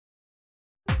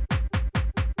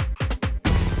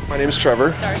My name is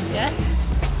Trevor. Darcia.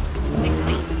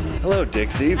 Dixie. Hello,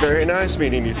 Dixie. Very nice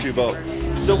meeting you two both.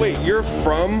 So wait, you're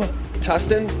from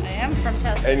Tustin? I am from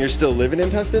Tustin. And you're still living in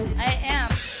Tustin? I am.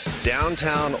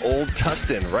 Downtown Old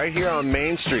Tustin, right here on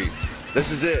Main Street. This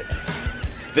is it.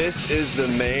 This is the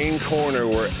main corner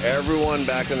where everyone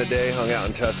back in the day hung out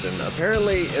in Tustin.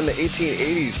 Apparently in the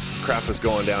 1880s, crap was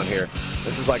going down here.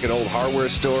 This is like an old hardware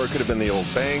store. Could have been the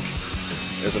old bank.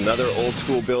 There's another old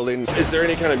school building. Is there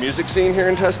any kind of music scene here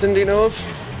in Tustin, do you know of?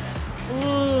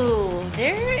 Ooh,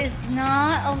 there is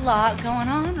not a lot going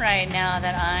on right now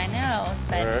that I know.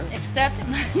 But except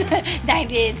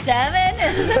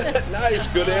 98.7. Nice,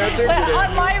 good answer. But good on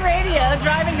answer. my radio,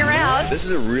 driving around. This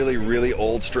is a really, really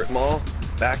old strip mall.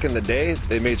 Back in the day,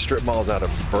 they made strip malls out of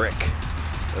brick.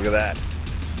 Look at that.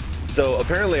 So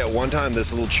apparently at one time,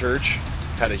 this little church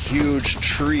had a huge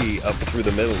tree up through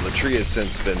the middle. The tree has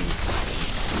since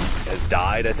has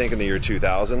died, I think, in the year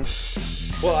 2000.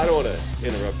 Well, I don't want to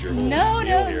interrupt your whole deal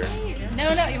here. No.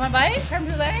 You want a bite? Creme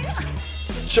brulee?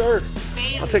 Sure.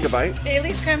 I'll take a bite.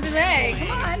 Bailey's creme brulee.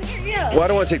 Come on, here you go. Well, I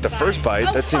don't want to take the first bite.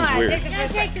 Oh, that seems fine. weird. Take the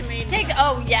first bite.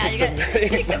 Oh, yeah. You got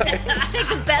take the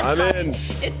best I'm bite. in.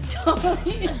 It's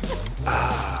totally.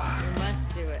 Must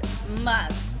do it.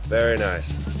 Must. Very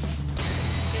nice.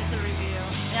 Here's the review.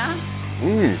 Yeah?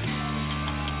 Mmm.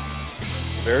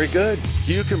 Very good.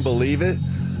 You can believe it.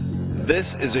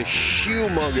 This is a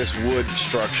humongous wood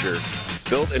structure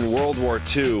built in World War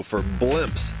II for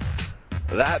blimps.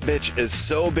 That bitch is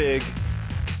so big.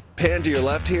 Pan to your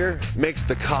left here makes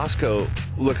the Costco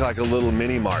look like a little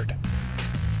mini mart.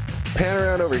 Pan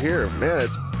around over here. Man,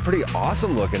 it's pretty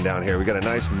awesome looking down here. We got a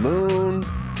nice moon.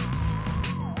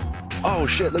 Oh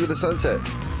shit, look at the sunset.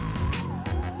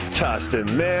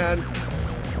 Tustin, man.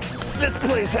 This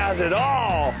place has it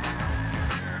all.